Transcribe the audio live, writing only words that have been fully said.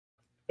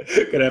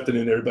Good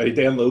afternoon, everybody.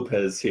 Dan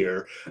Lopez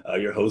here,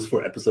 your host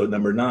for episode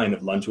number 9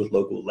 of Lunch with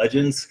Local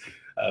Legends.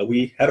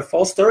 We had a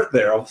false start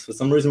there. For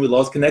some reason, we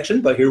lost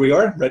connection, but here we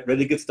are, ready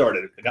to get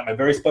started. I got my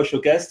very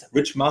special guest,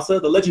 Rich Massa,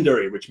 the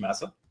legendary Rich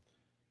Massa.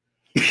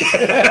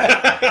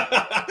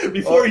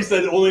 Before he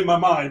said only in my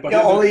mind, but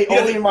yeah, only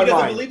in my mind. He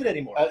doesn't believe it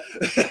anymore.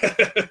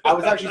 I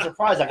was actually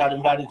surprised I got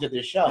invited to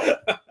this show.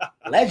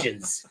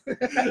 Legends.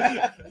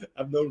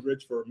 I've known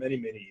Rich for many,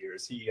 many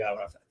years.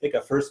 I think I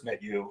first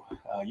met you.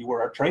 You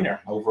were our trainer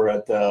over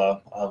at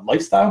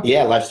Lifestyle.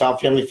 Yeah, Lifestyle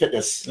Family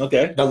Fitness.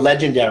 Okay. The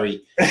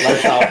legendary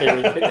Lifestyle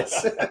Family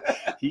Fitness.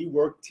 He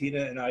worked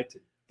Tina and I to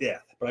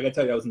death, but I got to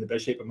tell you, I was in the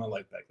best shape of my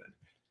life back then.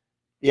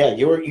 Yeah,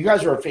 you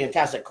guys were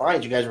fantastic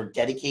clients. You guys were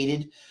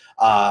dedicated.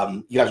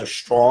 You guys are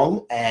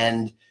strong,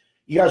 and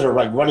you guys are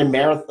like running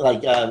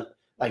marathon,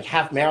 like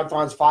half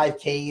marathons,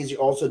 5Ks. You're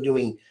also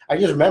doing. I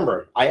just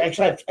remember. I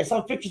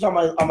saw pictures on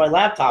my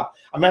laptop.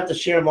 I'm gonna have to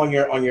share them on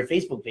your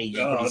Facebook page.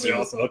 Oh, that's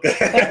awesome.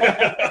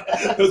 Okay.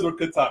 Those were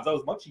good times. I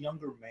was a much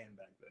younger man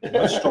back then.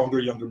 Much stronger,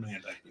 younger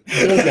man back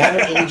then. You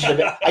haven't aged a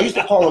bit. I used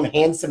to call him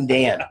Handsome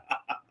Dan.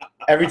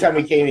 Every time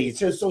he came in, it's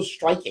just so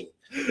striking.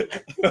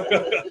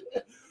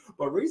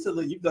 But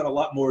recently, you've done a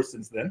lot more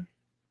since then.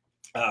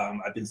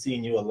 I've been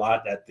seeing you a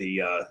lot at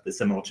the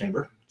Seminole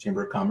Chamber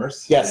of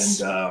Commerce.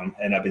 Yes.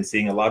 And I've been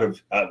seeing a lot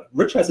of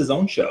Rich has his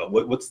own show.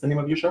 What's the name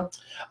of your show?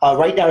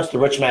 Right now, it's the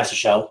Rich Massa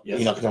Show. Yes.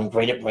 You know, because I'm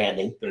great at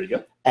branding. There you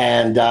go.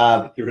 And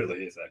he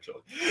really is,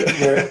 actually.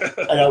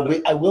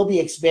 I will be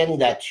expanding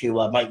that to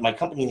my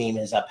company name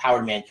is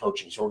Powered Man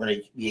Coaching. So we're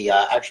going to be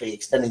actually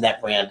extending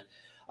that brand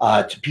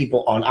to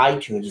people on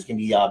iTunes. It's going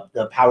to be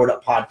the Powered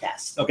Up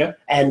podcast. Okay.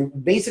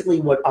 And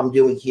basically, what I'm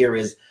doing here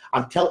is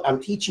I'm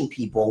teaching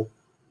people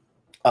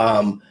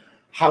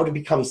how to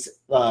become.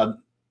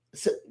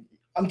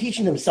 I'm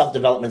teaching them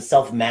self-development,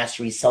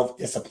 self-mastery,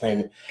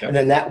 self-discipline, okay. And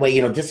then that way,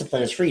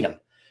 discipline is freedom.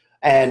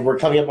 And we're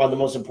coming up on the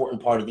most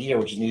important part of the year,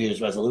 which is New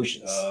Year's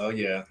resolutions. Oh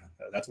yeah,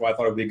 that's why I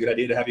thought it would be a good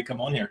idea to have you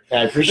come on here. And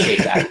I appreciate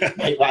that.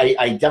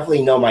 I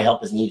definitely know my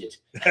help is needed.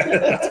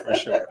 That's for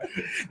sure.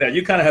 Now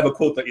you kind of have a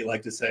quote that you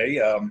like to say.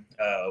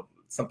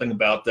 Something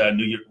about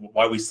New Year,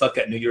 why we suck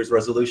at New Year's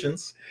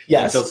resolutions. Yes.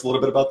 Can you tell us a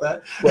little bit about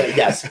that? Well,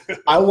 yes.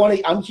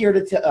 I'm here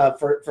to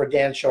for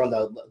Dan's show on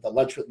the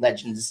Lunch with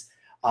Legends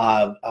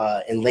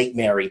in Lake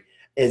Mary.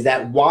 Is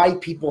that why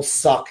people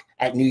suck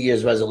at New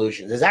Year's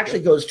resolutions? This actually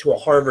goes to a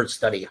Harvard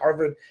study.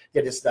 Harvard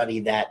did a study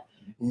that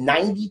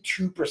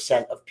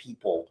 92% of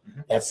people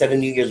that set a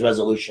New Year's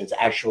resolutions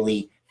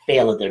actually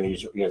fail at their New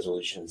Year's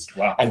resolutions.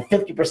 Wow. And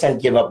 50%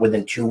 give up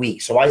within 2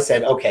 weeks. So I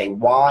said, okay,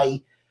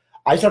 why?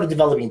 I started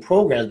developing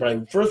programs, but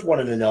I first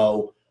wanted to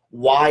know,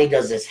 why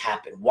does this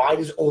happen? Why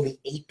does only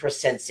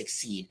 8%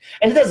 succeed?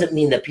 And it doesn't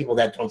mean that people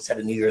that don't set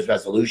a New Year's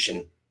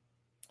resolution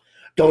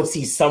don't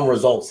see some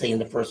results, say in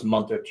the first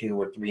month or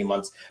 2 or 3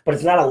 months, but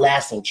it's not a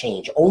lasting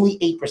change. Only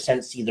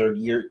 8% see their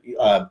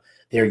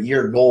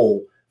year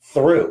goal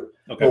through.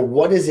 Okay. But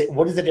what is it?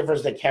 What is the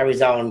difference that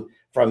carries on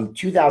from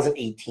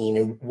 2018,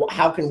 and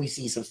how can we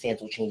see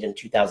substantial change in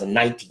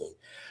 2019?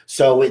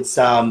 So it's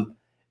a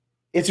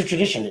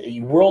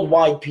tradition.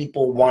 Worldwide,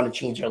 people want to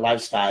change their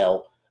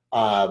lifestyle,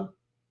 and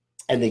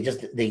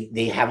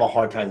they have a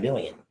hard time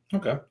doing it.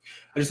 Okay.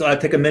 I just thought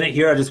I'd take a minute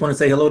here. I just want to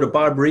say hello to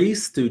Bob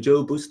Reese, to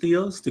Joe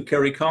Bustillos, to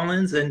Kerry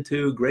Collins, and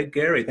to Greg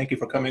Gary. Thank you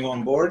for coming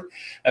on board.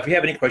 If you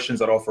have any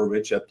questions at all for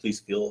Rich, please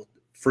feel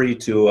free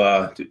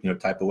to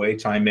type away,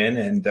 chime in.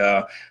 And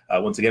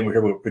once again, we're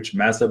here with Rich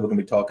Massa. We're going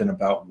to be talking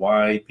about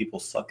why people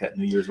suck at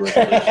New Year's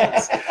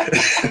resolutions.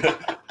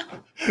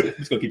 I'm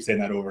just going to keep saying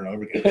that over and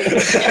over again.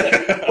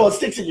 Well, it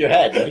sticks in your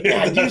head. Like,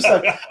 yeah,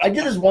 I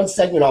did this one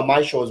segment on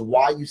my show is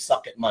why you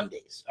suck at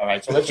Mondays. All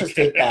right. So let's just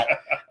take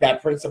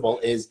that principle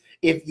is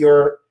if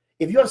you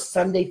have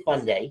Sunday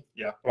fun day,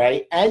 yeah,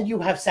 right, and you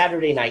have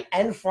Saturday night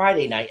and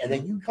Friday night, and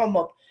then you come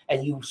up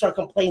and you start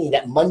complaining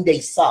that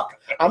Mondays suck.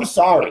 I'm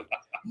sorry.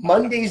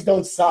 Mondays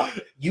don't suck.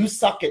 You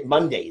suck at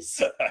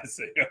Mondays. I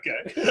see.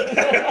 Okay.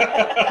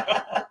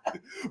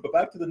 But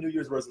back to the New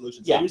Year's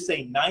resolution. So yeah. You're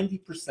saying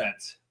 90%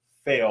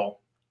 fail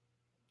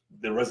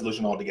the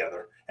resolution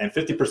altogether, and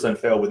 50%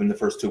 fail within the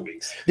first 2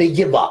 weeks. They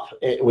give up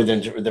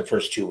within the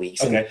first 2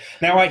 weeks. Okay.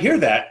 Now I hear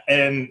that,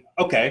 and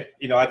okay,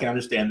 I can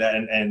understand that,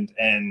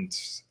 and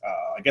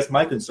I guess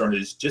my concern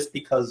is just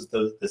because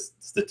the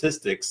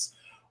statistics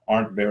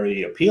aren't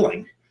very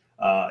appealing,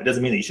 it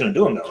doesn't mean that you shouldn't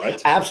do them, though,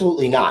 right?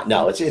 Absolutely not.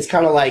 No, it's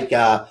kind of like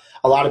a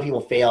lot of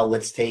people fail.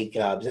 Let's take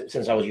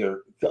since I was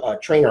your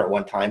trainer at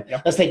one time.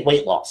 Yep. Let's take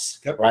weight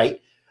loss, yep.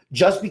 Right?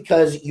 Just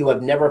because you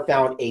have never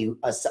found a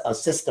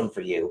system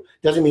for you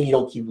doesn't mean you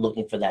don't keep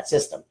looking for that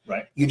system.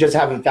 Right. You just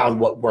haven't found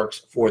what works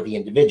for the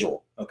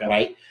individual. Okay.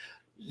 Right.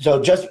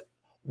 So just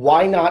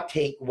why not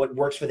take what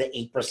works for the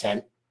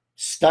 8%,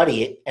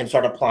 study it, and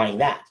start applying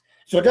that?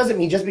 So it doesn't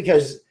mean just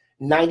because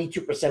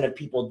 92% of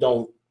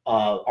people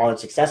aren't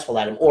successful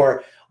at them,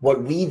 or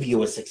what we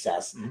view as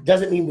success,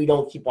 doesn't mean we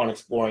don't keep on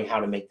exploring how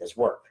to make this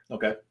work.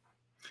 Okay.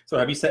 So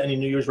have you set any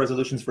New Year's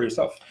resolutions for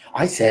yourself?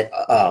 I said,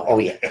 oh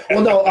yeah.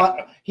 Well,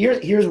 no,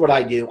 here's what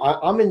I do.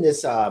 I'm in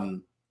this,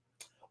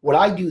 what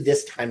I do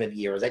this time of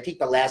year is I take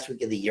the last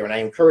week of the year, and I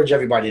encourage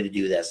everybody to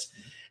do this,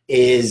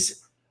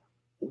 is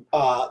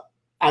I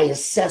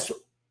assess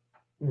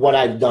what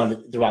I've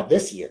done throughout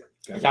this year.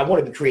 Because I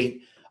wanted to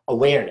create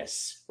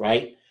awareness,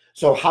 right?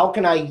 So how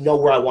can I know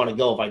where I want to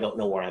go if I don't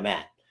know where I'm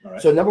at?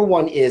 Right. So number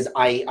one is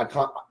I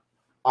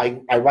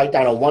write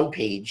down on one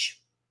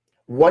page,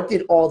 what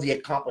did all the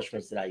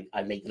accomplishments that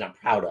I make that I'm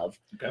proud of,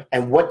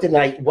 and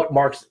what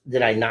marks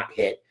did I not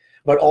hit,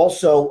 but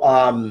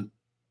also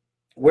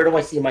where do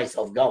I see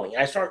myself going?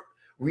 And I start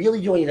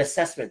really doing an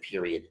assessment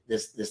period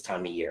this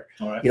time of year.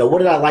 Right. You know, what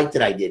did I like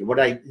that I did? What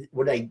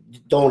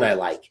don't I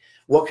like?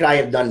 What could I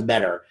have done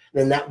better?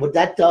 Then what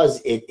that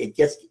does, it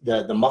gets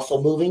the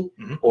muscle moving,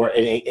 or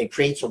it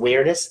creates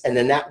awareness, and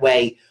then that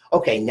way,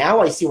 okay,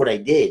 now I see what I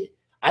did.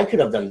 I could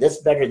have done this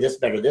better, this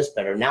better, this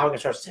better. Now I can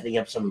start setting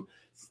up some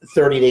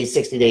 30-day,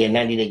 60-day, and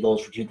 90-day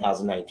goals for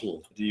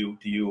 2019. Do you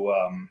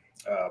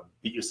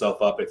beat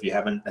yourself up if you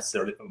haven't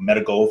necessarily met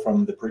a goal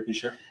from the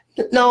previous year?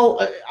 No,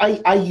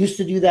 I used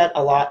to do that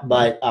a lot,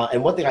 but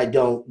and one thing I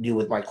don't do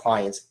with my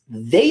clients,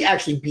 they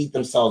actually beat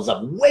themselves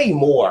up way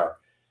more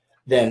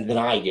than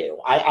I do.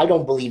 I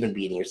don't believe in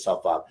beating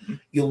yourself up.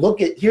 You look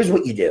at, here's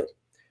what you do.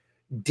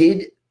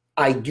 Did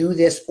I do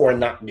this or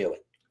not do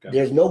it? Okay.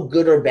 There's no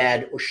good or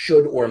bad or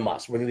should or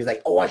must. When you're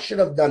like, oh, I should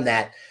have done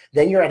that,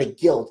 then you're out of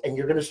guilt and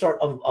you're going to start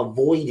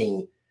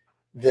avoiding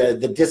the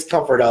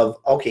discomfort of,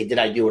 okay, did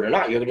I do it or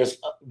not? You're going to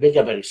just make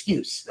up an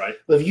excuse. Right.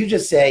 But if you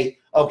just say,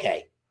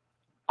 okay,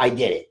 I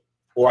did it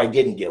or I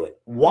didn't do it.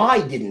 Why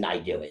didn't I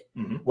do it?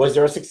 Was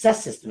there a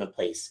success system in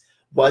place?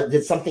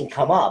 Did something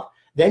come up?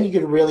 Then you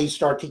can really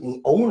start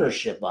taking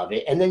ownership of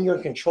it, and then you're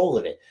in control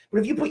of it.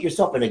 But if you put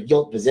yourself in a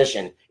guilt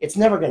position, it's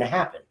never going to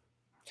happen.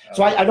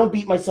 So I don't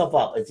beat myself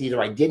up. It's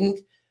either I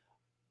didn't,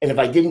 and if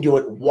I didn't do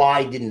it,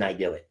 why didn't I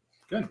do it?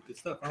 Good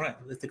stuff. All right,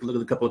 let's take a look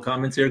at a couple of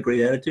comments here. Great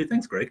attitude.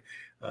 Thanks, Greg.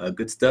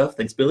 Good stuff.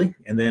 Thanks, Billy.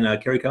 And then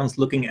Carrie Collins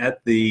looking at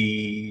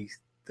the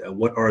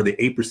what are the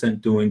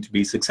 8% doing to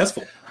be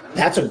successful?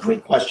 That's a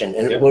great question.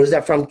 And what is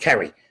that from?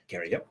 Carrie.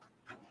 Carrie, yep.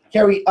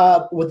 Carrie,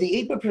 what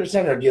the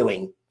 8% are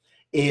doing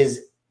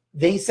is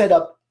they set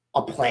up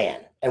a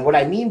plan. And what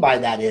I mean by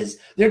that is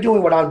they're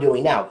doing what I'm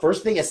doing now.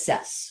 First, they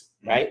assess,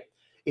 right?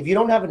 If you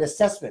don't have an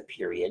assessment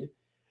period,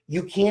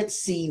 you can't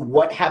see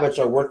what habits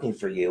are working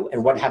for you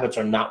and what habits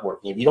are not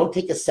working. If you don't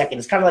take a second,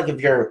 it's kind of like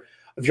if you're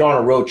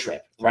on a road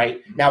trip,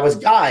 right? Now, as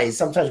guys,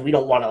 sometimes we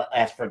don't want to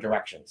ask for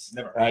directions,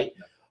 right?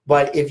 No.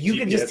 But if you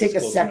could just take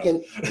a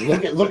second,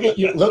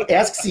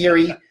 ask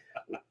Siri,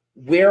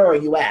 where are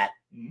you at?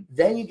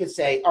 Then you could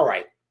say, all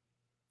right,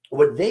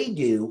 what they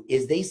do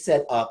is they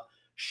set up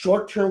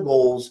short-term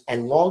goals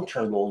and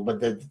long-term goals,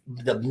 but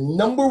the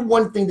number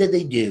one thing that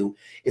they do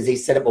is they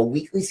set up a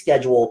weekly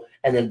schedule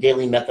and a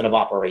daily method of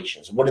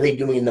operations. What are they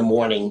doing in the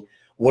morning?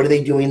 What are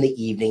they doing in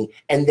the evening?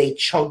 And they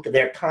chunk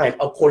their time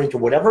according to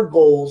whatever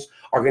goals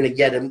are going to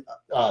get them,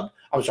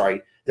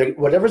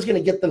 whatever's going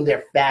to get them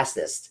there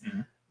fastest.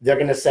 They're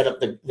going to set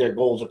up their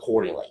goals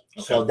accordingly.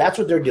 Okay. So that's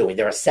what they're doing.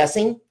 They're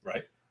assessing.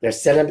 Right. They're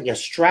setting up a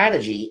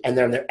strategy, and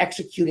then they're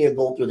executing a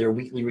goal through their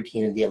weekly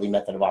routine and daily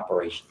method of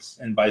operations.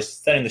 And by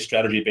setting the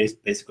strategy,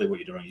 basically what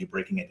you're doing, you're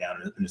breaking it down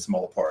into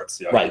smaller parts.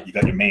 You know, right. You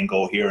got your main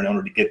goal here, and in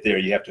order to get there,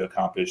 you have to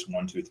accomplish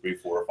 1, 2, 3,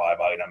 4, or 5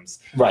 items.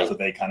 Right. So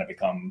they kind of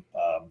become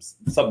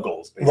sub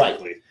goals,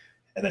 basically. Right.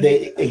 And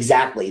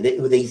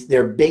then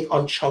they're big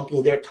on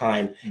chunking their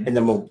time in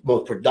the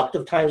most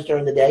productive times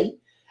during the day,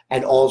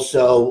 and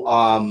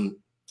also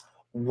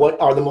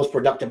what are the most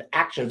productive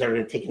actions that are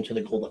going to take them to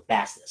the goal the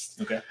fastest.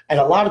 Okay. And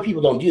a lot of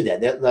people don't do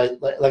that.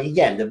 Like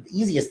again, the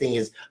easiest thing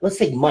is, let's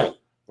take money,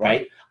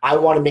 right? I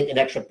want to make an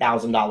extra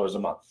 $1,000 a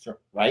month,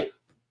 right?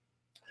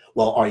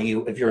 Well,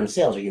 if you're in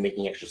sales, are you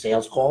making extra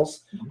sales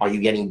calls? Are you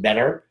getting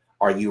better?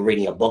 Are you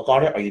reading a book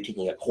on it? Are you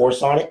taking a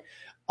course on it?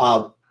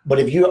 But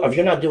if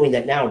you're not doing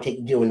that now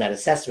and doing that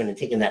assessment and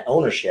taking that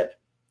ownership,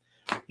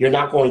 you're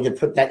not going to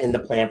put that in the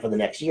plan for the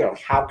next year.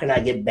 Like, how can I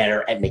get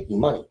better at making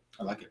money?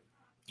 I like it.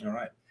 All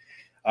right.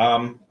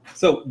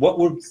 So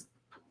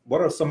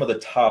what are some of the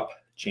top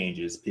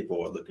changes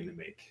people are looking to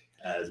make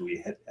as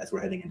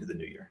we're heading into the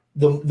new year?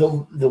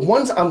 The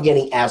ones I'm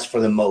getting asked for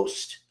the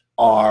most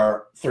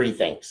are 3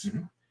 things.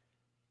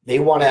 They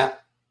want to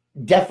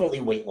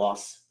definitely weight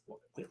loss.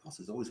 Weight loss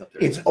is always up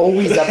there. It's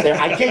always up there.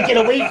 I can't get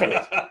away from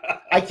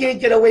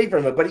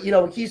it. But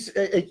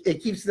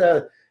it keeps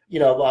the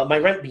my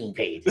rent being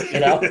paid.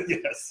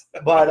 Yes.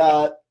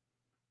 But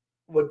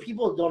what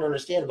people don't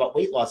understand about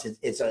weight loss is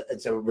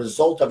it's a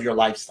result of your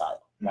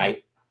lifestyle,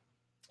 right?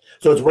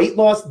 So it's weight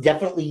loss,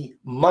 definitely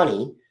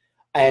money,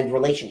 and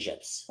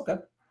relationships. Okay.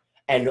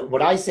 And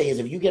what I say is,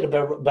 if you get a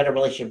better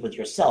relationship with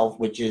yourself,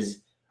 which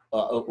is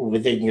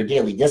within your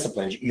daily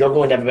disciplines, you're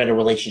going to have better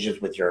relationships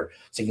with your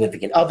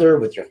significant other,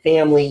 with your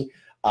family.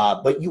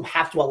 But you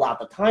have to allot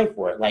the time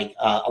for it. Like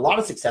a lot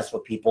of successful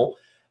people,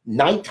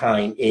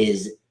 nighttime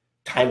is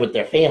time with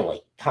their family,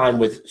 time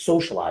with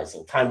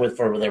socializing, time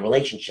for their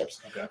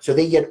relationships. Okay. So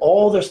they get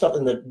all their stuff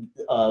in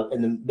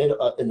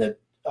the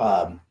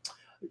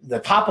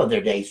top of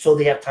their day, so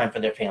they have time for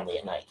their family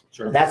at night.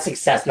 Sure. And that's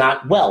success,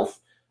 not wealth,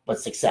 but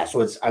success.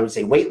 So I would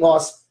say weight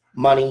loss,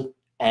 money,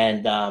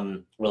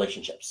 and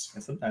relationships.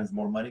 And sometimes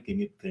more money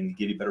can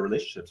give you better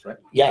relationships, right?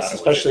 Yes,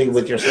 especially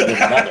with your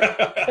significant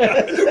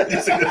other.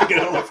 Your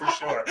significant other, for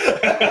sure.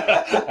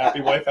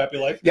 Happy wife, happy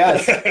life.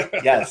 Yes,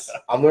 yes.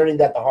 I'm learning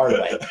that the hard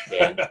way,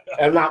 man.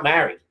 I'm not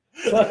married.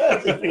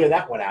 To figure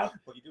that one out.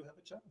 Well, you do have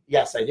a child.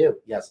 Yes, I do.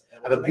 Yes,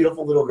 I have a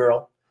beautiful little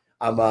girl.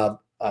 I'm a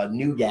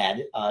new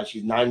dad.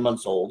 She's 9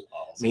 months old.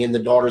 Awesome. Me and the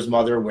daughter's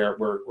mother,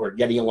 we're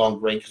getting along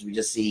great because we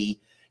just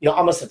see.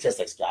 I'm a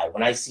statistics guy.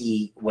 When I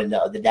see when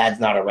the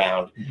dad's not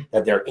around,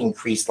 that they're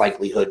increased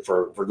likelihood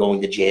for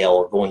going to jail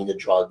or going into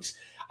drugs.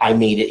 I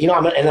made it.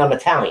 I'm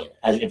Italian,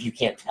 as if you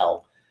can't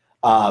tell.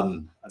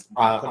 I'm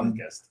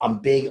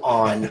big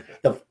on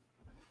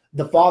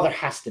the father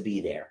has to be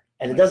there,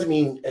 and it doesn't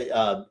mean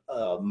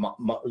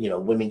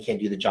women can't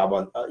do the job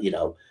on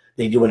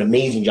they do an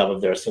amazing job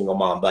if they're a single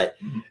mom. But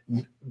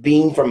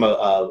being from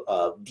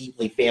a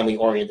deeply family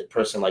oriented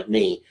person like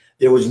me,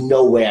 there was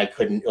no way I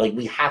couldn't.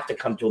 We have to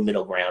come to a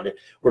middle ground.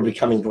 We're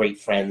becoming great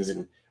friends,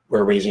 and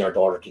we're raising our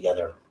daughter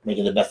together,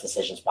 making the best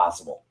decisions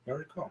possible.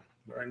 Very cool.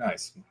 Very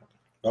nice.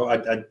 Well,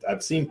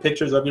 I've seen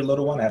pictures of your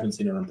little one. I haven't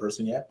seen her in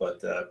person yet, but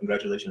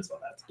congratulations on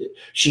that.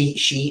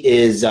 She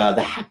is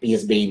the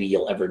happiest baby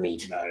you'll ever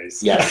meet.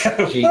 Nice. Yes.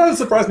 That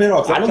surprised me at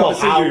all. I don't know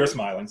how you're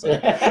smiling. So.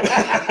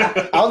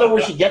 I don't know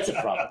where she gets it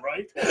from.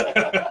 Right.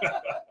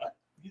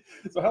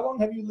 So how long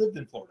have you lived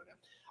in Florida now?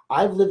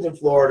 I've lived in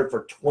Florida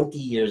for 20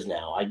 years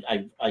now.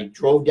 I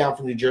drove down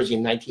from New Jersey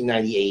in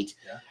 1998,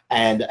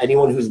 and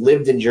anyone who's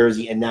lived in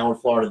Jersey and now in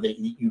Florida,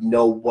 you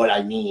know what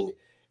I mean.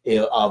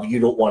 Of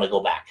you don't want to go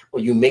back, or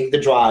you make the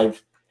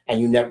drive,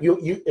 and you never.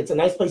 It's a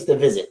nice place to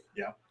visit.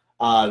 Yeah.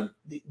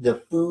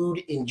 The food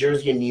in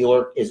Jersey and New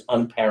York is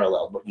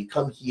unparalleled. But you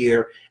come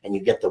here and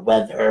you get the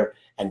weather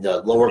and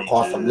the lower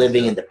cost of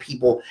living and the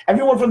people.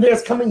 Everyone from there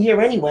is coming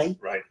here anyway.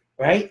 Right.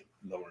 Right.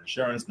 Lower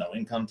insurance, no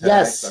income tax.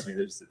 Yes. I mean,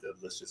 the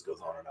list just goes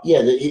on and on.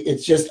 Yeah,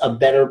 it's just a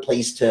better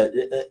place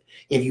to.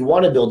 If you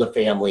want to build a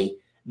family,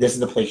 this is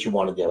the place you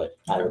want to do it.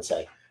 I would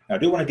say. Now, I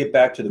do want to get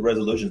back to the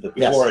resolutions, but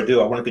before I do,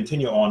 I want to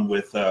continue on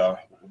with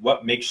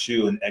what makes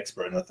you an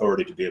expert and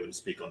authority to be able to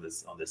speak on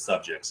this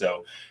subject.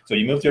 So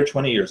you moved here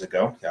 20 years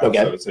ago.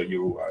 Okay. So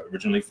you are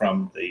originally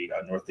from the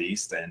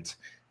Northeast, and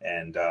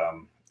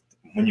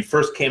when you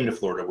first came to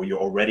Florida, were you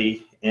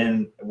already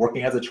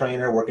working as a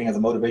trainer, working as a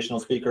motivational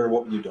speaker?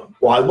 What were you doing?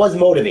 Well, I was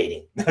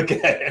motivating.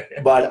 Okay.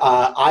 But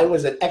I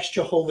was an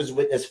ex-Jehovah's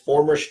Witness,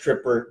 former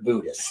stripper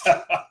Buddhist.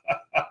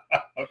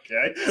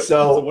 Okay.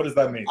 So what does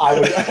that mean?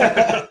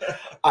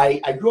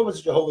 I grew up as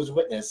a Jehovah's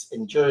Witness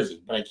in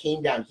Jersey, but I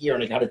came down here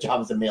and I got a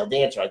job as a male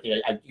dancer. I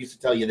think I used to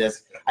tell you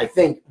this, I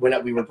think,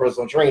 when we were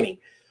personal training.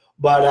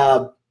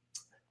 But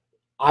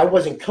I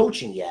wasn't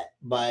coaching yet,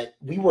 but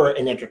we were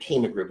an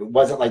entertainment group. It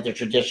wasn't like the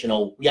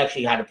traditional. We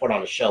actually had to put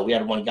on a show. We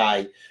had one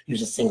guy who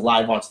used to sing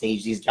live on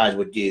stage. These guys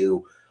would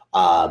do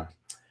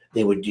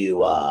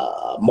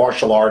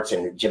martial arts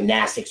and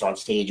gymnastics on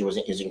stage. It was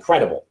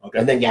incredible. Okay.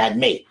 And then you had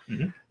me,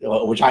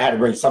 which I had to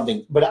bring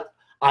something. But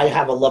I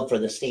have a love for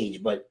the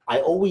stage. But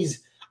I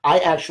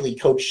actually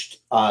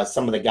coached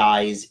some of the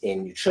guys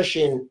in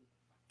nutrition.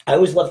 I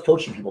always loved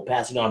coaching people,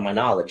 passing on my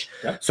knowledge.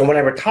 Yeah. So when I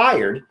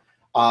retired,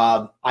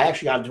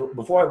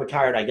 before I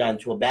retired, I got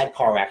into a bad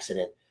car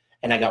accident,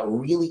 and I got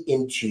really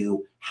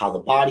into how the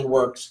body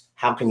works.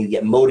 How can you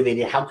get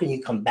motivated? How can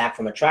you come back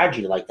from a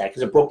tragedy like that?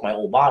 Because it broke my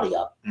whole body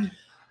up.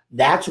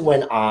 That's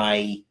when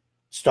I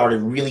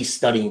started really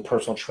studying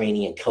personal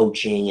training and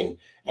coaching,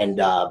 and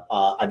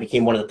I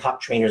became one of the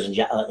top trainers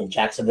in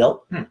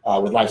Jacksonville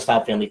with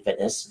Lifestyle Family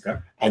Fitness. Okay.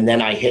 And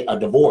then I hit a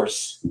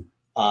divorce.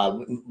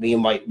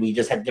 We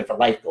just had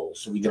different life goals.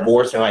 So we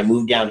divorced, and I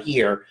moved down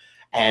here.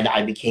 And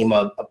I became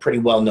a pretty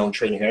well-known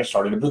trainer here. I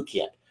started a boot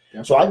camp.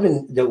 Yeah. So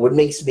what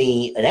makes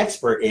me an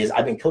expert is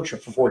I've been coaching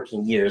for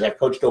 14 years. I've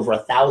coached over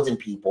 1,000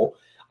 people.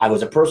 I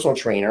was a personal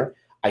trainer.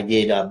 I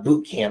did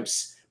boot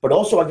camps, but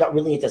also I got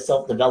really into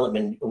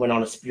self-development, went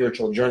on a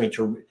spiritual journey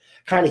to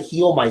kind of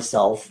heal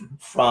myself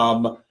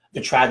from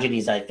the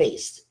tragedies I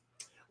faced.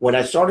 When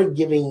I started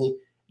giving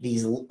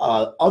these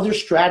other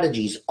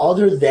strategies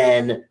other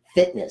than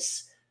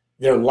fitness,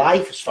 their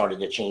life started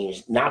to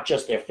change, not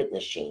just their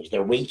fitness changed.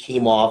 Their weight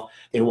came off.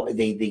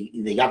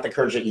 They got the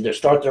courage to either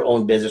start their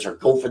own business or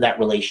go for that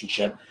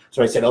relationship.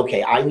 So I said,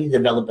 okay, I need to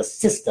develop a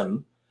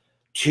system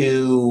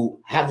to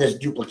have this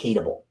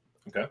duplicatable.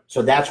 Okay.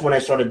 So that's when I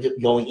started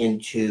going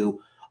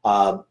into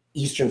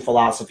Eastern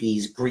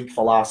philosophies, Greek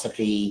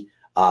philosophy.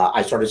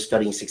 I started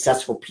studying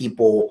successful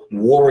people,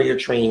 warrior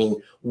training.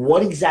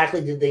 What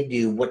exactly did they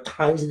do? What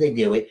times did they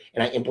do it?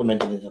 And I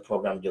implemented it in the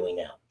program I'm doing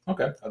now.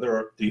 Okay.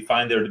 Do you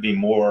find there to be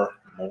more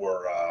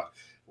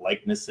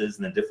likenesses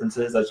than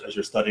differences as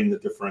you're studying the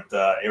different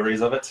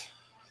areas of it?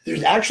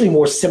 There's actually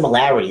more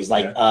similarities.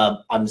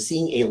 I'm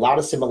seeing a lot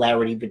of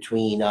similarity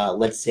between,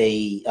 let's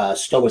say,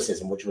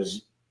 Stoicism, which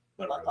was.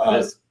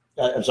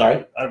 I'm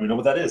sorry. I don't even know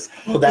what that is.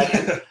 Well,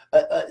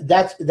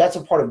 that's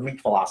a part of Greek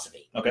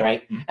philosophy,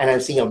 right? Mm-hmm. And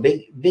I'm seeing a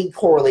big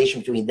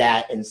correlation between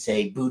that and,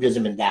 say,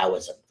 Buddhism and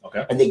Taoism.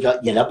 Okay. And they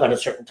get up at a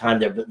certain time.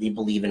 They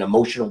believe in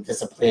emotional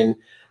discipline.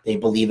 They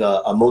believe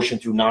emotion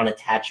through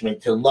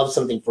non-attachment, to love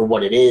something for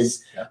what it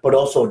is, but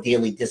also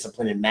daily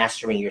discipline and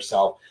mastering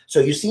yourself.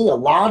 So you're seeing a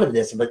lot of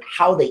this, but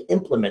how they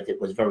implement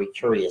it was very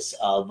curious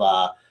of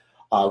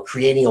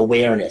creating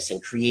awareness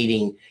and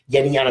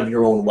getting out of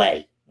your own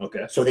way.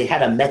 Okay. So they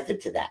had a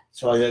method to that.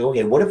 So I was like,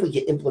 okay, what if we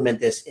could implement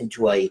this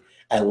into a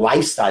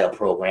lifestyle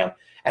program?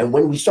 And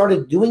when we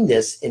started doing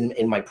this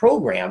in my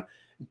program,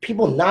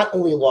 people not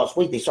only lost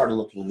weight, they started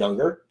looking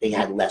younger, they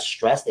had less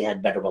stress, they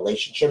had better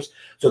relationships.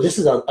 So this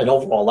is an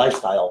overall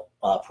lifestyle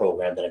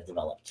program that I've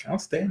developed.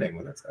 Outstanding.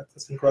 Well,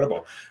 that's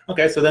incredible.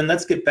 Okay, so then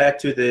let's get back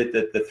to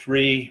the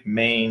three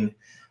main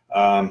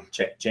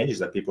changes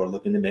that people are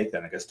looking to make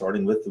then. I guess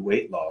starting with the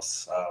weight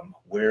loss.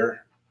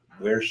 Where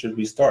should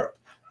we start?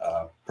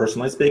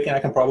 Personally speaking, I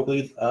can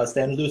probably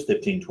stand to lose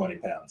 15, 20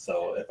 pounds.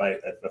 So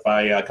if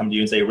I come to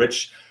you and say,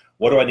 Rich,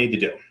 what do I need to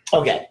do?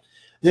 Okay.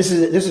 This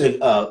is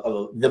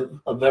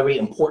a very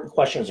important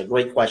question. It's a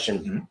great question.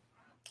 Mm-hmm.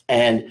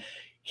 And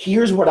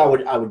here's what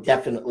I would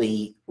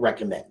definitely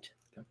recommend.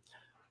 Okay.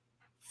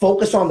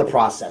 Focus on the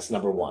process,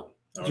 number one.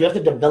 So you have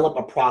to develop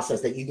a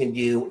process that you can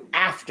do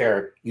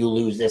after you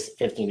lose this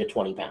 15 to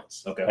 20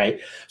 pounds. Okay. Right.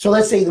 So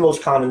let's say the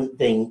most common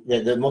thing,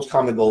 the most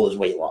common goal is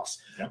weight loss.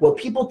 Okay. What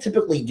people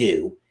typically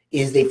do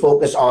is they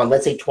focus on,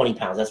 let's say 20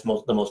 pounds. That's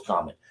the most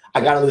common. I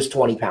got to lose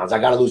 20 pounds. I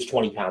got to lose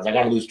 20 pounds. I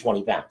got to lose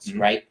 20 pounds.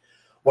 Mm-hmm. Right.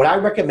 What I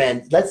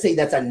recommend, let's say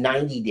that's a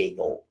 90-day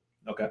goal.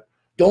 Okay.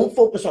 Don't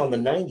focus on the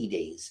 90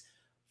 days.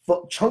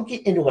 Chunk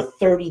it into a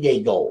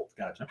 30-day goal.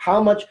 Gotcha.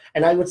 How much?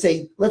 And I would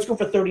say, let's go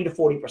for 30 to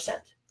 40%,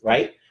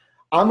 right?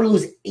 I'm going to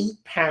lose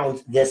 8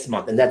 pounds this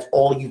month, and that's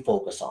all you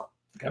focus on.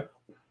 Okay.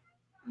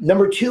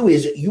 Number two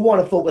is you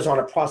want to focus on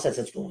a process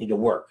that's going to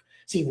work.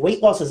 See,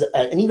 weight loss is,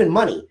 and even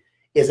money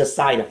is a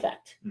side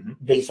effect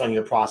based on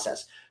your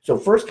process. So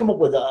first come up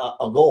with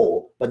a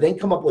goal, but then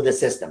come up with a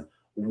system.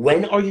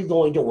 When are you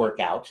going to work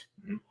out?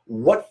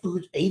 What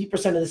foods,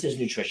 80% of this is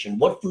nutrition.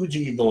 What foods are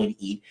you going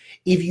to eat?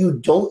 If you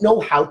don't know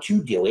how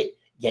to do it,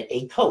 get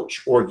a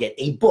coach or get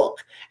a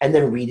book and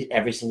then read it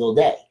every single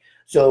day.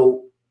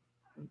 So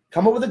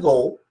come up with a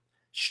goal,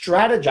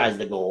 strategize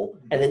the goal,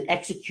 and then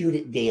execute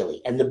it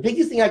daily. And the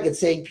biggest thing I could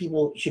say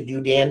people should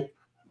do, Dan,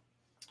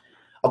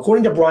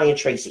 according to Brian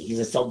Tracy, he's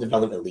a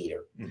self-development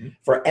leader.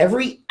 For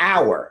every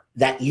hour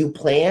that you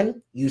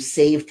plan, you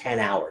save 10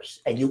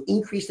 hours and you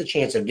increase the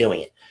chance of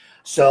doing it.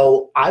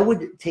 So I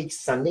would take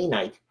Sunday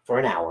night for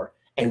an hour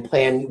and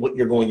plan what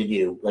you're going to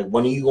do. Like,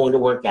 when are you going to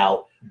work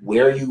out?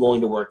 Where are you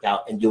going to work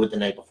out? And do it the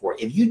night before.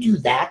 If you do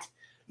that,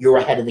 you're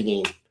ahead of the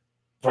game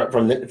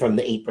from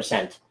the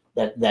 8%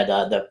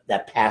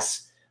 that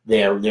pass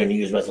their New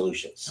Year's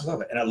resolutions. I love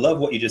it. And I love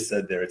what you just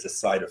said there. It's a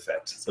side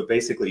effect. So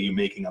basically you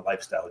making a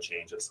lifestyle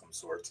change of some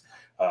sort.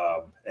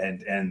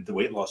 And the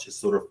weight loss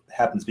just sort of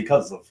happens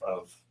because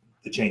of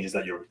the changes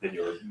that you're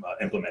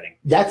implementing.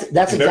 That's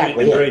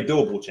exactly it. Very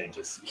doable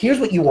changes. Here's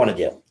what you want to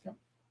do.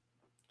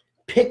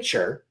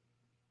 Picture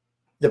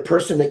the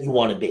person that you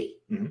want to be.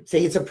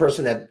 Say it's a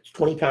person that's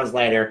 20 pounds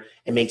lighter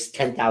and makes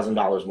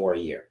 $10,000 more a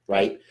year,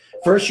 right?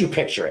 First you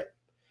picture it.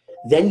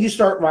 Then you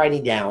start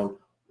writing down,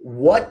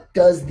 what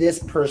does this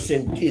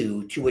person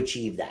do to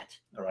achieve that?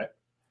 All right.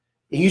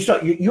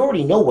 You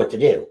already know what to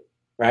do,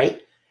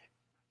 right?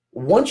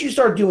 Once you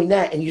start doing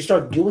that and you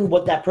start doing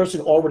what that person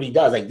already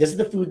does, like this is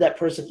the food that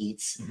person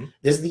eats,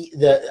 this is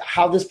the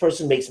how this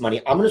person makes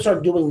money. I'm going to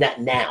start doing that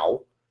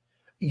now.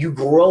 You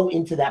grow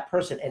into that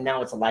person, and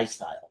now it's a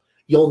lifestyle.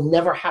 You'll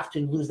never have to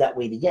lose that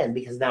weight again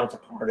because now it's a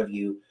part of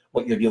you,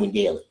 what you're doing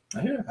daily.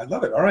 Yeah, I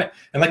love it. All right.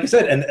 And like you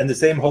said, and the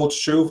same holds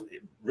true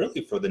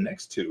really for the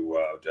next two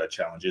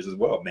challenges as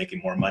well, making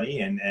more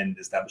money and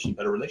establishing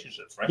better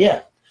relationships, right?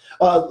 Yeah.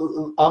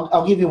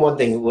 I'll give you one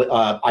thing.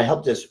 I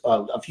helped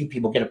a few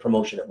people get a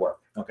promotion at work,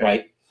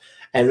 right?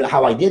 And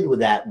how I did with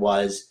that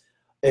was,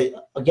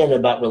 again,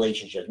 about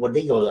relationships. When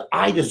they go,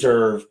 I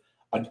deserve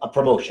a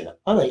promotion.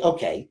 I'm like,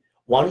 okay,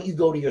 why don't you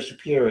go to your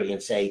superior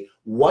and say,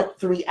 what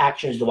 3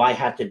 actions do I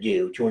have to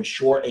do to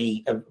ensure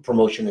a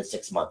promotion in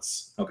 6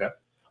 months? Okay.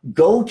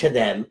 Go to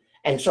them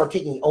and start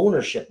taking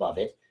ownership of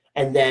it.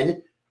 And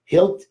then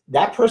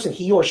that person,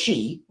 he or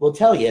she, will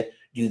tell you,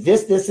 do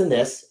this, this, and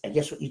this. And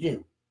guess what you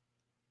do?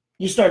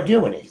 You start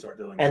doing it.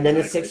 And then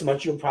in 6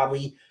 months,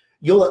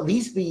 you'll at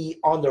least be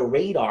on the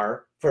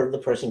radar for the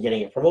person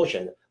getting a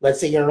promotion. Let's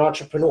say you're an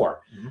entrepreneur.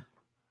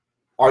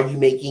 Are you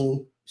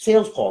making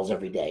sales calls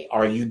every day?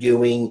 Are you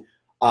doing,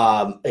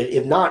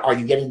 if not, are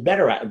you getting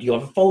better at it? Do you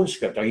have a phone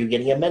script? Are you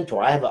getting a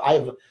mentor? I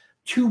have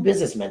 2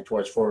 business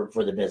mentors for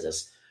the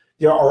business.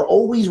 There are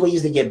always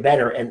ways to get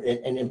better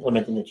and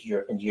implement them into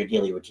your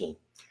daily routine.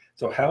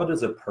 So how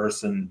does a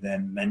person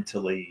then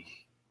mentally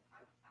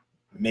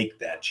make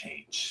that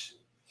change?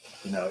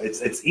 You know,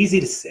 it's easy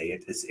to say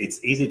it.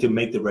 It's easy to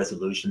make the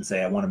resolution,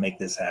 say, I want to make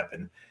this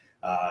happen.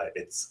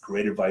 It's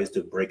great advice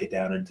to break it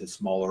down into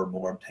smaller,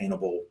 more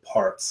obtainable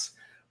parts.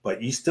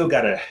 But you still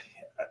got to,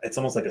 it's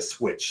almost like a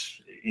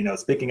switch. You know,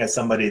 speaking as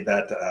somebody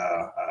that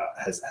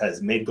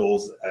has made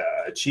goals,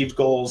 achieved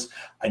goals,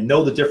 I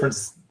know the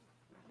difference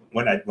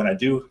when I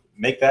do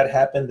make that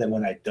happen than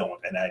when I don't.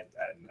 And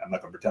I'm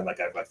not going to pretend like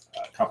I've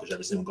accomplished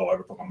every single goal I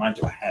ever put my mind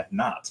to. I have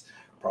not.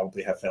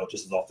 Probably have failed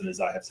just as often as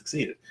I have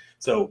succeeded.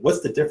 So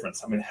what's the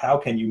difference? I mean, how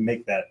can you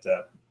make that?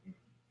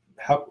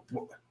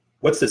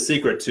 What's the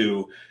secret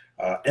to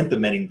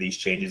implementing these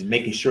changes,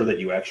 making sure that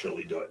you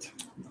actually do it?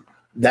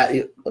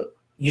 That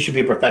you should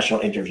be a professional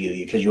interviewer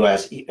because you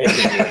ask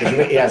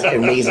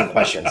amazing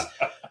questions.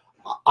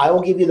 I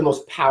will give you the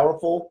most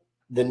powerful,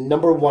 the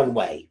number one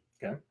way.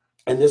 Okay.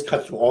 And this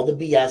cuts through all the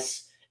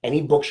BS,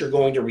 any books you're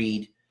going to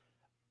read.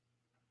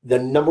 The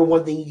number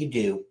one thing you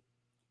do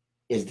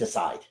is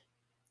decide.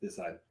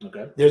 Decide.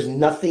 Okay. There's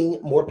nothing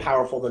more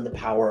powerful than the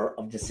power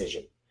of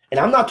decision. And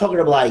I'm not talking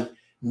about like,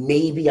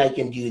 maybe I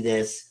can do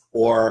this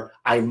or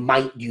I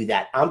might do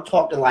that. I'm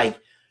talking like,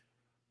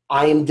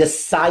 I am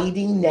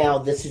deciding now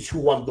this is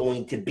who I'm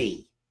going to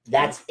be.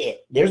 That's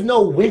it. There's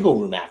no wiggle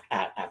room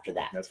after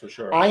that. That's for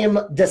sure. I am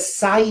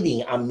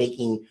deciding I'm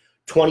making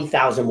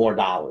 $20,000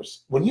 more.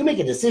 When you make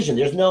a decision,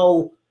 there's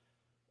no,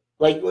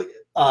 like,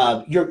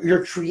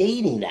 you're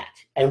creating that.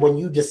 And when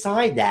you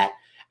decide that,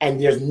 and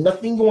there's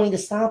nothing going to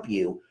stop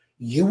you,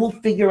 you will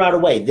figure out a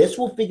way. This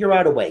will figure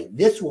out a way.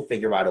 This will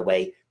figure out a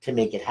way to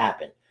make it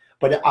happen.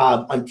 But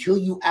until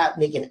you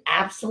make an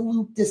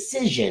absolute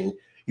decision,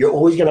 you're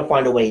always going to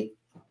find a way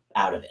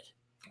out of it.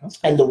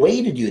 And the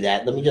way to do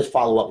that, let me just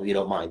follow up if you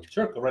don't mind.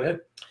 Sure, go right ahead.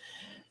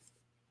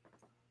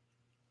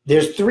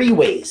 There's three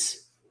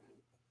ways.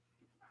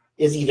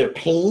 Is either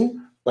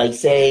pain, like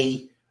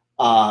say,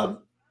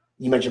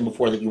 you mentioned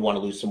before that you want to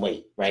lose some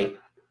weight, right?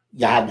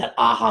 You have that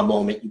aha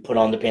moment, you put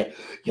on the pants,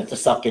 you have to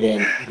suck it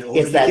in.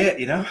 It's that,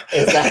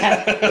 it's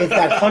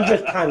that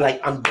 100th time, like,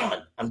 I'm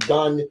done. I'm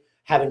done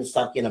having to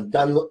suck in. I'm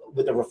done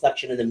with the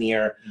reflection in the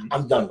mirror.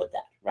 I'm done with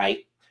that, right?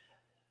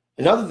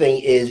 Another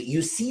thing is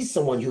you see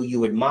someone who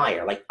you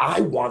admire, like,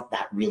 I want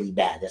that really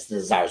bad. That's the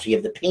desire. So you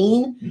have the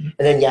pain and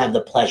then you have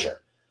the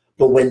pleasure.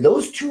 But when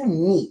those two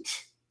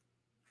meet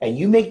and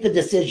you make the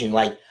decision,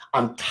 like,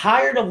 I'm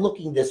tired of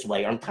looking this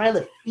way, or I'm tired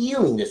of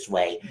feeling this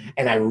way,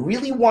 and I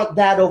really want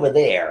that over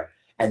there,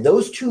 and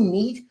those two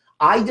meet,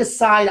 I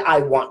decide I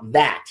want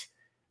that.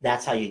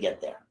 That's how you get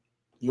there.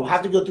 You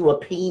have to go through a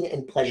pain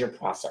and pleasure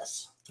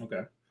process.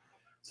 Okay.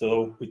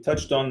 So we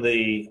touched on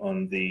the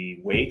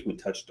weight, we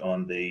touched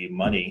on the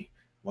money.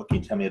 What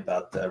can you tell me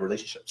about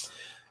relationships?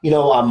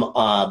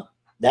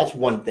 That's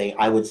one thing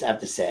I would have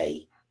to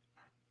say.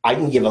 I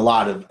can give a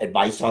lot of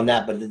advice on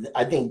that, but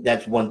I think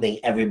that's one thing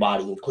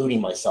everybody,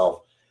 including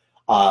myself,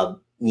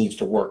 needs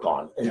to work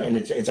on, and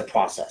it's a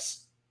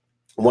process.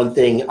 One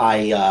thing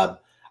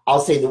I'll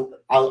say,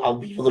 I'll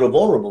be a little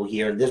vulnerable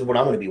here. This is what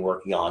I'm going to be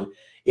working on,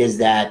 is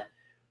that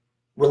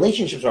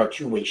relationships are a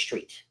two-way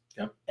street.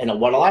 Yep. And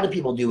what a lot of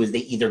people do is they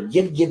either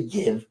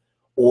give,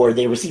 or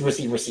they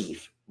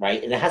receive,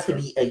 right? And it has to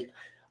be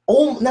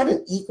not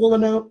an equal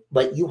amount,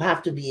 but you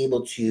have to be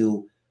able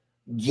to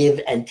give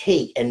and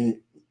take and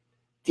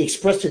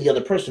express to the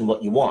other person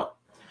what you want.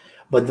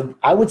 But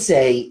I would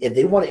say if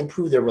they want to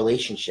improve their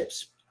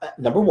relationships,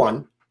 number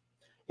one,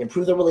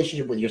 improve their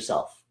relationship with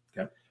yourself.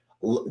 Okay.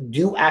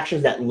 Do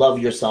actions that love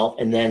yourself,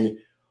 and then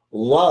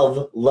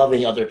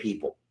loving other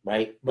people,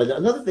 right? But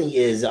another thing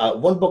is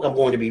one book I'm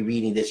going to be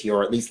reading this year,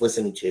 or at least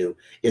listening to,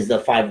 is the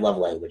 5 Love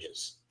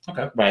Languages.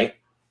 Okay. Right?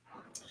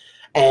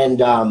 And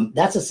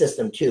that's a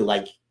system too.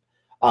 Like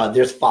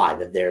there's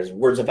 5. There's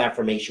words of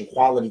affirmation,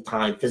 quality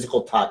time,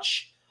 physical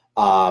touch,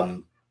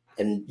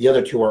 and the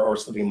other 2 are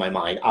slipping my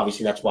mind.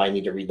 Obviously, that's why I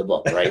need to read the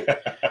book, right?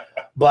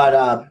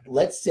 But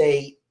let's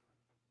say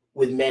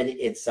with men,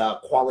 it's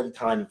quality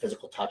time and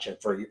physical touch. And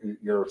for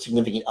your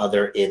significant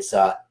other, it's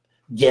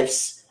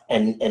gifts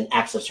and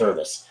acts of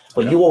service.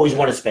 But you always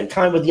want to spend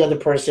time with the other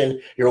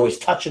person. You're always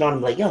touching on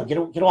them like, yo,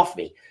 get off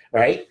me,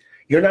 right?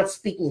 You're not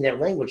speaking their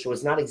language, so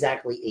it's not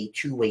exactly a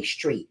two-way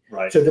street.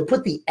 Right. So to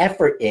put the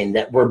effort in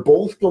that we're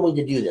both going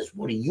to do this.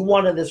 What do you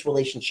want in this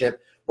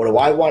relationship? What do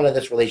I want in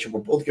this relationship?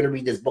 We're both going to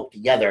read this book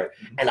together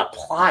and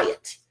apply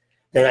it.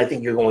 Then I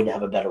think you're going to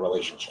have a better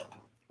relationship.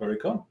 Very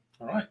cool.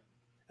 All right.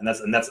 And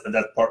that's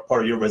part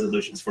of your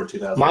resolutions for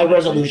 2000. My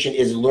resolution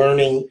is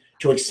learning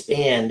to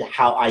expand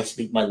how I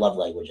speak my love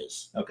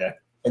languages. Okay.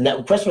 And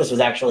that Christmas was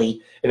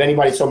actually, if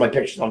anybody saw my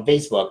pictures on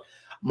Facebook,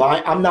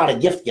 I'm not a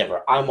gift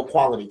giver. I'm a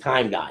quality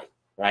time guy,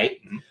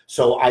 right? Mm-hmm.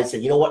 So I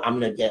said, you know what? I'm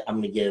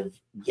gonna give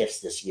gifts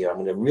this year. I'm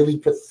gonna really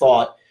put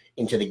thought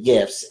into the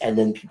gifts, and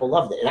then people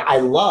loved it. And I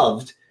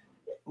loved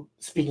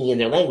speaking in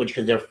their language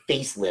because their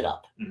face lit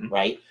up,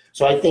 right?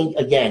 So I think,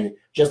 again,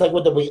 just like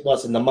with the weight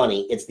loss and the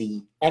money, it's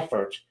the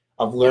effort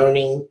of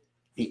learning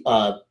the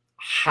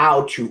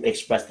how to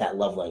express that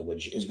love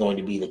language is going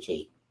to be the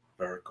key.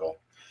 Very cool.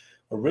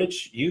 Well,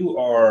 Rich, you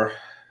are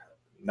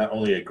not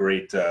only a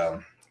great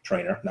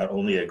trainer, not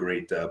only a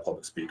great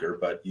public speaker,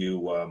 but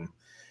you're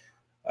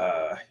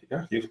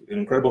an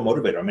incredible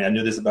motivator. I mean, I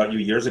knew this about you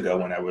years ago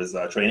when I was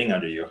training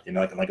under you. You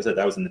know, like I said,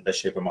 that was in the best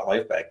shape of my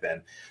life back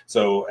then.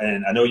 So,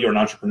 and I know you're an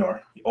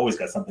entrepreneur. You always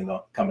got something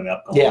coming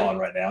on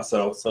right now.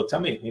 So tell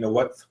me, you know,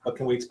 what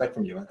can we expect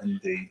from you in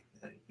the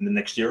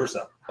next year or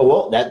so? Oh,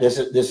 well, this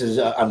is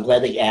I'm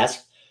glad that you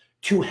asked.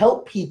 To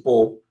help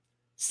people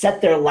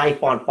set their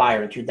life on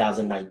fire in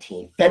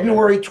 2019.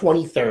 February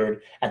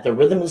 23rd at the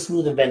Rhythm and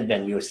Smooth event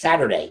venue,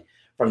 Saturday,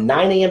 from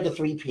 9 a.m. to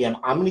 3 p.m.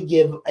 I'm going to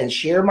give and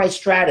share my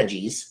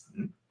strategies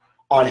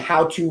on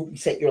how to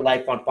set your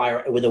life on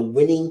fire with a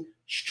winning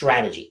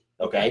strategy.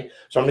 Okay.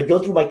 So I'm going to go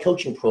through my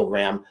coaching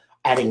program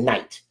at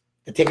Ignite.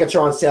 The tickets are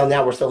on sale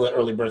now. We're still in the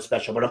early bird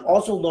special, but I'm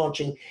also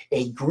launching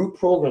a group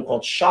program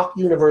called Shock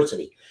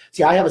University.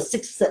 See, I have a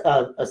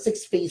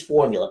six-phase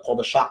formula called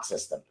the Shock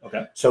System.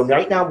 Okay. So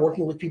right now I'm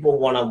working with people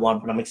one-on-one,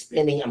 but I'm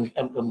expanding.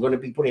 I'm going to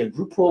be putting a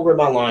group program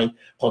online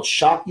called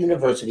Shock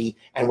University,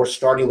 and we're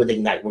starting with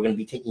Ignite. We're going to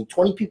be taking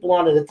 20 people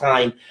on at a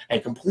time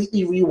and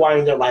completely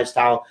rewiring their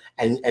lifestyle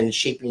and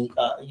shaping,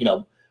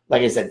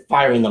 like I said,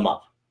 firing them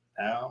up.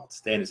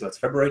 Outstanding. So that's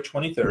February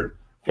 23rd.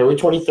 February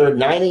 23rd,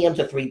 9 a.m.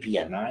 to 3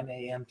 p.m. 9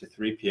 a.m. to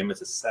 3 p.m.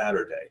 It's a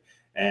Saturday.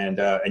 And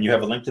you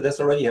have a link to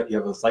this already? You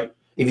have a site?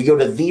 If you go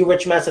to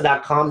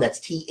therichmassa.com, that's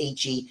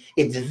T-H-E.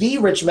 It's The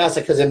Rich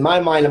Massa because in my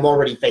mind, I'm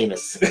already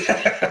famous.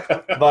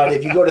 But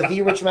if you go to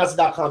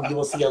therichmassa.com, you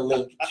will see a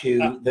link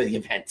to the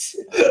event.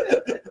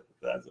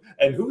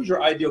 And who is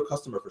your ideal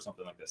customer for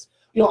something like this?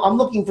 I'm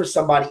looking for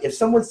somebody. If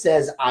someone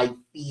says, I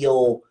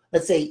feel,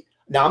 let's say,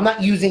 now I'm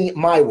not using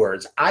my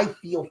words, I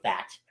feel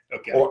fat.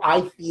 Okay. Or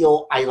I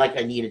feel I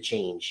need a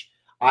change.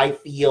 I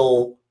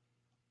feel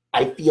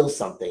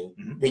something.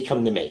 Mm-hmm. They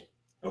come to me.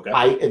 Okay.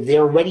 If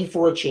they're ready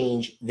for a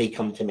change, they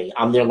come to me.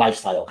 I'm their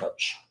lifestyle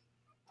coach.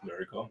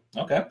 Very cool.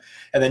 Okay.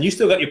 And then you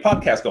still got your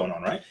podcast going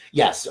on, right?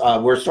 Yes.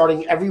 We're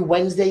starting every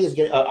Wednesday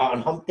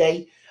on Hump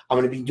Day. I'm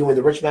going to be doing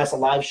the Rich Massa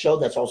live show.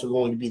 That's also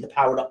going to be the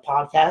Powered Up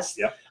podcast.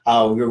 Yeah.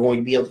 We're going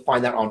to be able to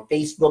find that on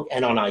Facebook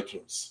and on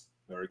iTunes.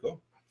 Very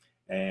cool.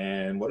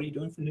 And what are you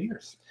doing for New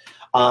Year's?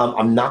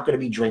 I'm not going to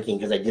be drinking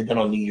because I did that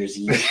on New Year's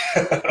Eve,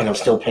 and I'm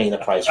still paying the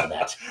price for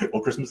that.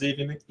 Well, Christmas Eve,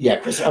 you mean? Yeah,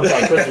 Christmas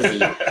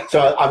Eve.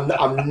 So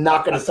I'm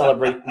not going to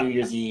celebrate New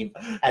Year's Eve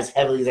as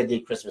heavily as I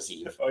did Christmas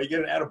Eve. Oh, you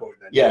get an attaboy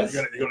then. Yes.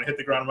 You're going to hit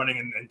the ground running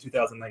in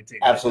 2019.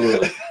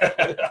 Absolutely.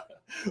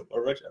 Well,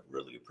 Rich, I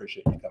really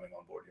appreciate you coming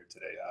on board here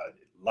today.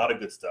 A lot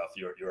of good stuff.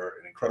 You're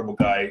an incredible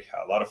guy.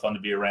 A lot of fun to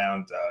be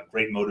around.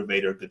 Great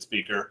motivator, good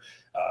speaker.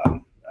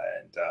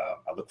 And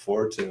I look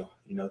forward to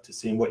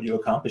seeing what you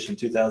accomplish in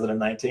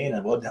 2019,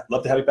 and we'll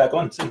love to have you back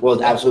on soon.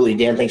 Well, absolutely,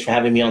 Dan. Thanks for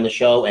having me on the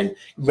show, and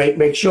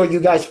make sure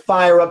you guys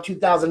fire up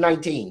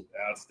 2019.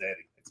 Outstanding.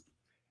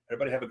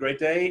 Everybody have a great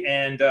day,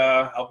 and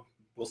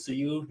we'll see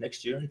you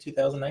next year in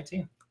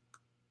 2019.